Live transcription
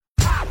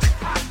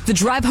The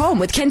Drive Home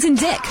with Kenton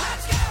Dick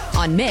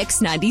on Mix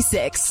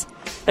 96.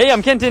 Hey,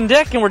 I'm Kenton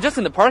Dick, and we're just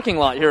in the parking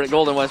lot here at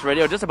Golden West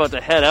Radio, just about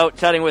to head out,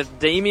 chatting with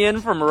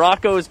Damien from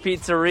Rocco's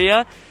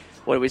Pizzeria.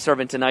 What are we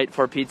serving tonight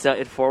for pizza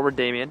at Forward,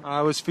 Damien?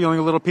 I was feeling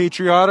a little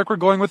patriotic. We're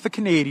going with the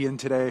Canadian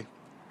today.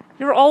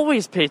 You're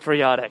always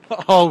patriotic.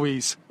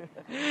 Always.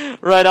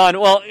 Right on.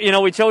 Well,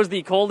 we chose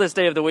the coldest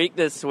day of the week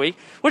this week,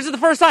 which is the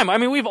first time. I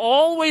mean, we've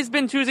always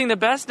been choosing the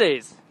best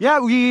days. Yeah,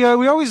 we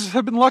always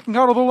have been lucking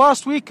out, although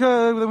last week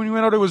when we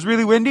went out it was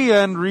really windy,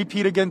 and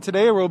repeat again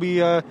today. We'll be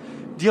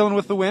dealing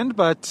with the wind,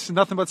 but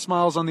nothing but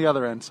smiles on the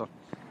other end. So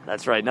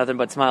that's right, nothing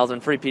but smiles when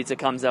free pizza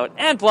comes out.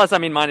 And plus,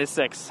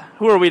 -6.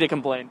 Who are we to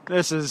complain?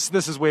 This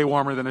is way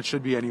warmer than it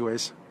should be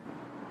anyways.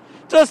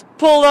 Just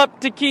pulled up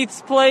to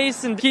Keith's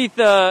place, and Keith,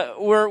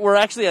 we're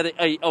actually at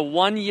a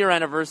 1-year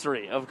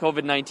anniversary of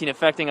COVID-19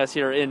 affecting us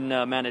here in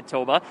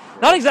Manitoba.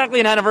 Not exactly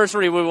an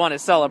anniversary we want to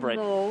celebrate.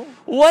 No.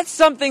 What's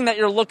something that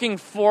you're looking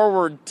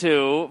forward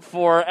to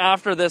for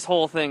after this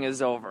whole thing is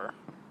over?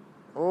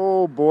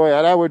 Oh boy,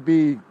 that would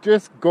be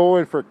just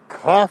going for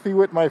coffee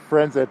with my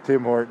friends at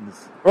Tim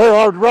Hortons.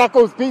 Or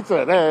Rocco's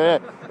Pizza.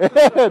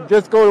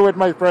 Just going with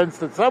my friends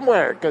to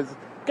somewhere, because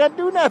can't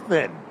do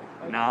nothing.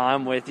 No,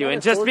 I'm with you. And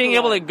just being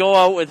able to go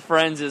out with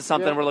friends is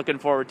something we're looking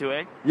forward to,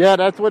 eh? Yeah,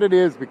 that's what it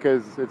is,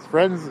 because it's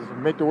friends that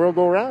make the world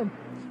go round.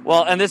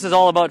 Well, and this is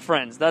all about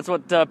friends. That's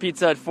what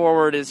Pizza at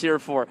Forward is here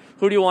for.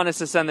 Who do you want us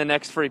to send the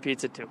next free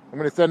pizza to? I'm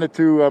going to send it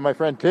to my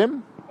friend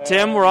Tim.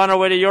 Tim, we're on our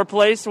way to your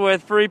place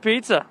with free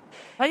pizza.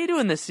 How you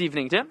doing this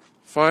evening, Tim?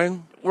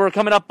 Fine. We're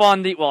coming up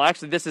on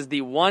this is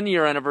the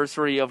 1-year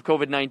anniversary of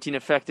COVID-19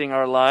 affecting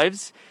our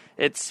lives.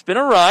 It's been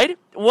a ride.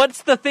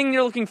 What's the thing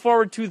you're looking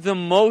forward to the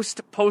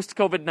most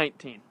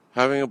post-COVID-19?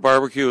 Having a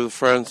barbecue with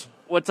friends.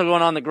 What's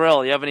going on the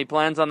grill? You have any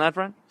plans on that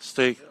front?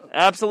 Steak.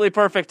 Absolutely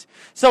perfect.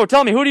 So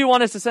tell me, who do you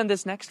want us to send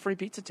this next free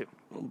pizza to?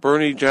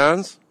 Bernie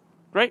Johns.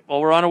 Great.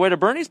 Well, we're on our way to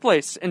Bernie's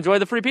place. Enjoy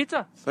the free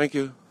pizza. Thank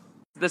you.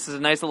 This is a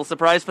nice little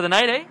surprise for the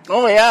night, eh?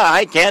 Oh, yeah.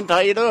 Hi, Kent. How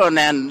you doing?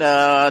 And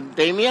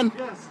Damien?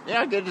 Yes.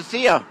 Yeah, good to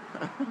see you.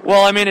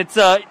 Well, I mean, it's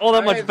all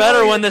that much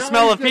better when the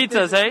smell of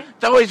pizzas, eh?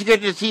 It's always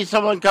good to see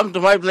someone come to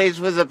my place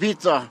with a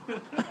pizza.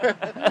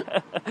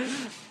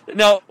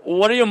 Now,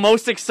 what are you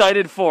most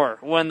excited for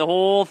when the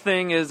whole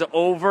thing is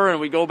over and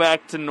we go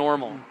back to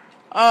normal?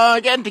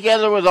 Getting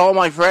together with all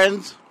my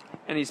friends.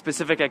 Any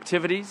specific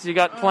activities you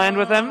got planned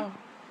with them?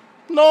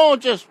 No,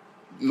 just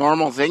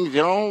normal things,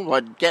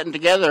 but getting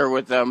together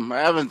with them. I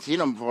haven't seen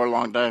them for a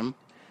long time.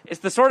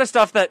 It's the sort of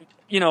stuff that,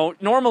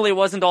 normally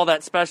wasn't all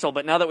that special,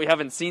 but now that we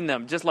haven't seen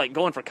them, just like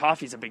going for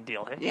coffee is a big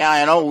deal, eh? Yeah,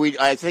 I know.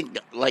 I think,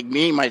 like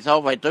me,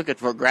 myself, I took it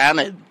for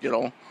granted,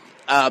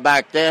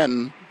 back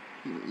then.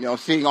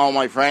 Seeing all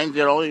my friends,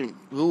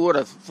 who would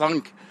have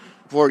thunk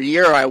for a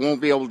year I won't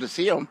be able to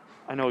see them?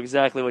 I know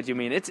exactly what you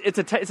mean. It's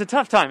a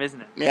tough time,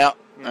 isn't it? Yeah,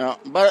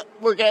 but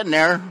we're getting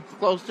there,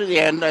 close to the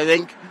end, I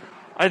think.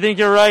 I think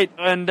you're right,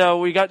 and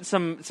we got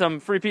some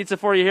free pizza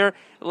for you here.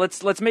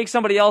 Let's make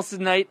somebody else's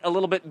night a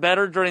little bit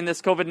better during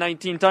this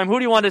COVID-19 time. Who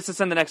do you want us to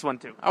send the next one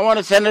to? I want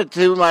to send it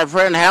to my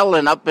friend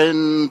Helen up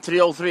in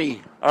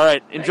 303. All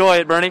right, enjoy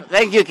it, Bernie.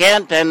 Thank you,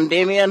 Kent, and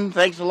Damien.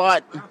 Thanks a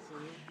lot.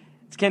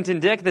 It's Kenton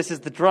Dick. This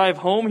is the Drive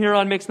Home here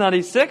on Mix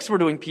 96. We're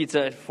doing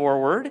Pizza at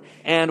Forward.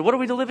 And what are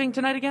we delivering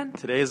tonight again?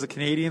 Today is the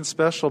Canadian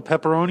special,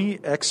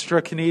 pepperoni,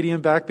 extra Canadian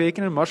back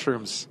bacon, and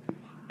mushrooms.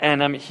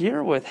 And I'm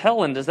here with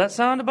Helen. Does that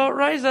sound about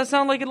right? Does that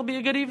sound like it'll be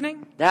a good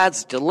evening?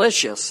 That's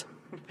delicious.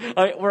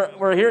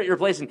 We're here at your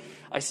place, and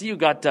I see you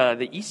got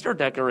the Easter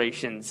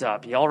decorations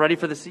up. You all ready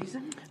for the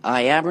season?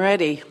 I am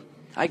ready.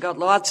 I got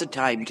lots of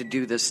time to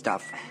do this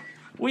stuff.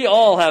 We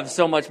all have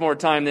so much more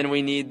time than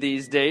we need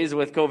these days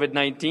with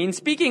COVID-19.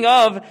 Speaking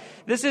of,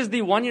 this is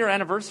the 1-year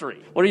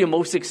anniversary. What are you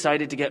most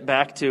excited to get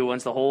back to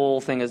once the whole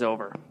thing is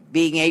over?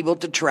 Being able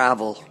to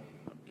travel.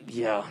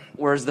 Yeah.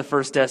 Where's the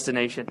first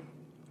destination?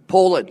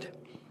 Poland.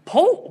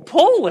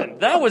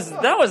 Poland? That was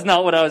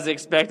not what I was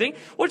expecting.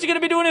 What you going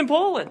to be doing in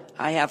Poland?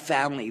 I have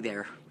family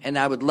there, and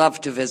I would love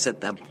to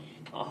visit them.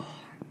 Oh,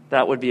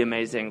 that would be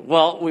amazing.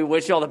 Well, we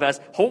wish you all the best.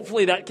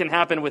 Hopefully that can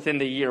happen within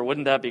the year.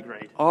 Wouldn't that be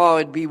great? Oh,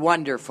 it'd be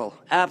wonderful.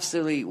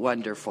 Absolutely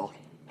wonderful.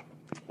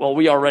 Well,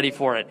 we are ready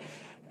for it.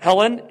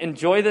 Helen,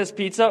 enjoy this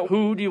pizza.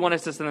 Who do you want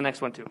us to send the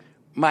next one to?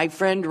 My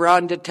friend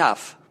Rhonda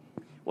Tuff.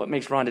 What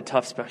makes Rhonda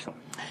Tuff special?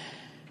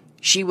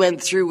 She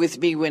went through with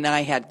me when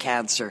I had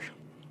cancer.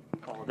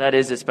 Oh, that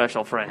is a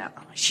special friend.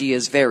 She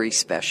is very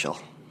special.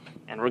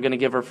 And we're going to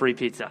give her free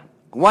pizza.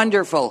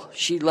 Wonderful.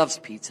 She loves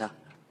pizza.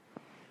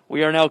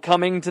 We are now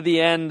coming to the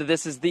end.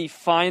 This is the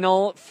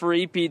final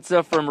free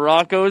pizza from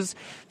Rocco's.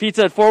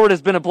 Pizza at Forward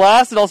has been a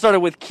blast. It all started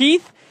with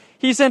Keith.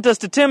 He sent us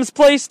to Tim's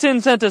place. Tim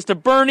sent us to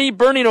Bernie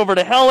over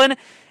to Helen.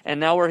 And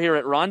now we're here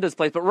at Rhonda's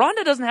place. But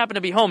Rhonda doesn't happen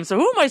to be home. So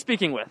who am I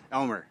speaking with?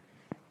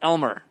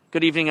 Elmer.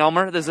 Good evening,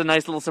 Elmer. This is a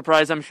nice little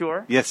surprise, I'm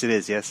sure. Yes, it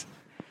is, yes.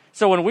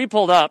 So when we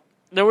pulled up,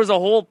 there was a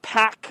whole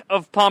pack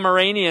of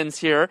Pomeranians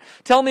here.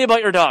 Tell me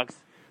about your dogs.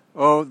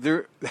 Oh,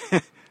 they're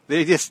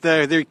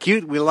they're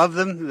cute. We love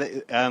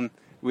them.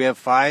 We have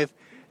 5,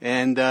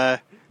 and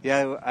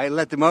Yeah, I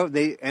let them out.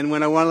 And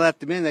when I want to let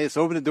them in, I just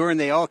open the door and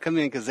they all come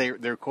in because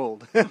they're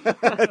cold.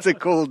 It's a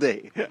cold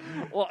day.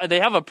 Well, they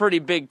have a pretty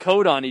big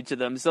coat on each of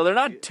them, so they're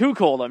not too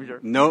cold, I'm sure.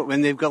 No,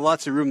 and they've got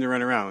lots of room to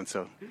run around.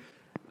 So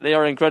They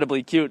are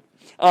incredibly cute.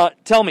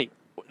 Tell me,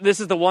 this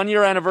is the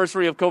 1-year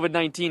anniversary of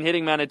COVID-19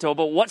 hitting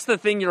Manitoba. What's the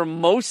thing you're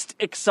most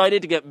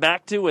excited to get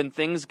back to when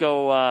things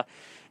go,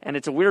 and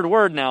it's a weird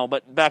word now,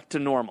 but back to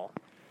normal?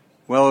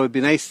 Well, it would be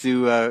nice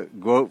to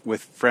go out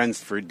with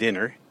friends for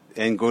dinner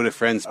and go to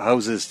friends'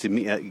 houses to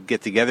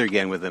get together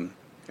again with them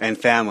and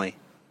family.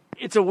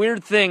 It's a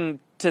weird thing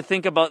to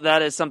think about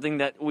that as something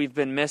that we've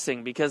been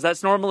missing because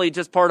that's normally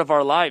just part of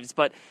our lives.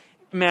 But,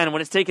 man,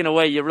 when it's taken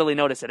away, you really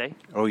notice it, eh?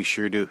 Oh, you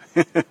sure do.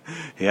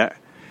 Yeah.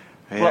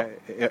 Well,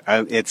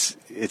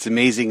 It's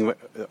amazing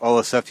all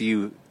the stuff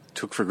you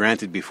took for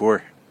granted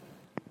before.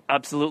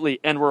 absolutely.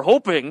 And we're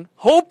hoping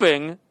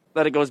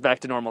that it goes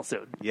back to normal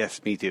soon.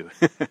 Yes, me too.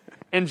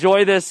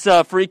 Enjoy this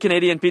free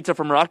Canadian pizza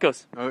from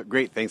Rocco's. Oh,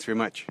 great. Thanks very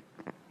much.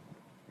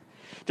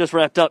 Just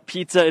wrapped up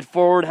Pizza at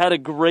Forward. Had a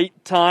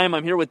great time.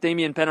 I'm here with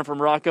Damien Penner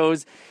from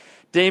Rocco's.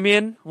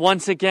 Damien,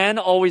 once again,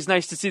 always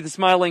nice to see the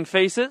smiling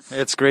faces.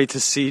 It's great to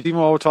see. Even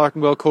while we're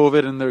talking about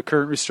COVID and the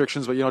current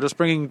restrictions, but just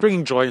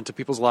bringing joy into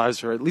people's lives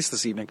for at least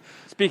this evening.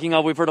 Speaking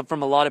of, we've heard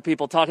from a lot of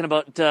people talking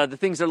about the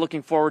things they're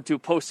looking forward to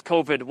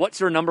post-COVID.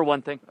 What's your number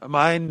one thing?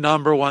 My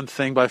number one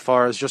thing by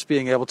far is just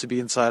being able to be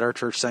inside our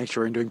church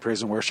sanctuary and doing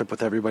praise and worship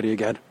with everybody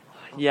again.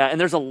 Yeah,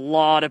 and there's a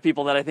lot of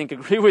people that I think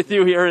agree with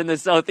you here in the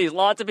Southeast.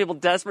 Lots of people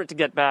desperate to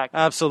get back.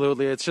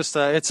 Absolutely, it's just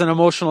it's an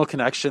emotional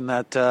connection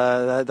that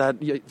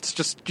it's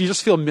just you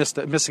just feel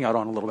missing out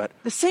on a little bit.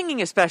 The singing,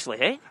 especially,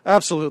 hey?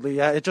 Absolutely,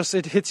 yeah. It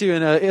hits you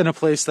in a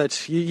place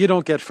that you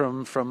don't get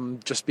from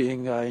just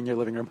being in your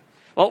living room.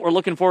 Well, we're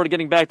looking forward to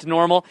getting back to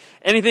normal.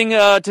 Anything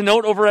to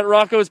note over at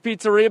Rocco's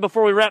Pizzeria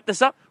before we wrap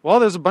this up? Well,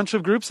 there's a bunch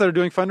of groups that are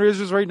doing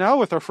fundraisers right now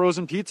with our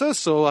frozen pizzas.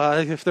 So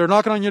if they're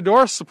knocking on your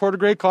door, support a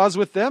great cause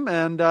with them.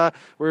 And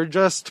we're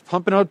just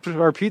pumping out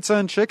our pizza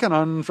and chicken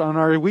on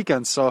our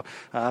weekends. So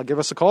give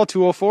us a call,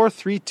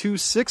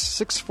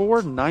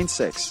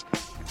 204-326-6496.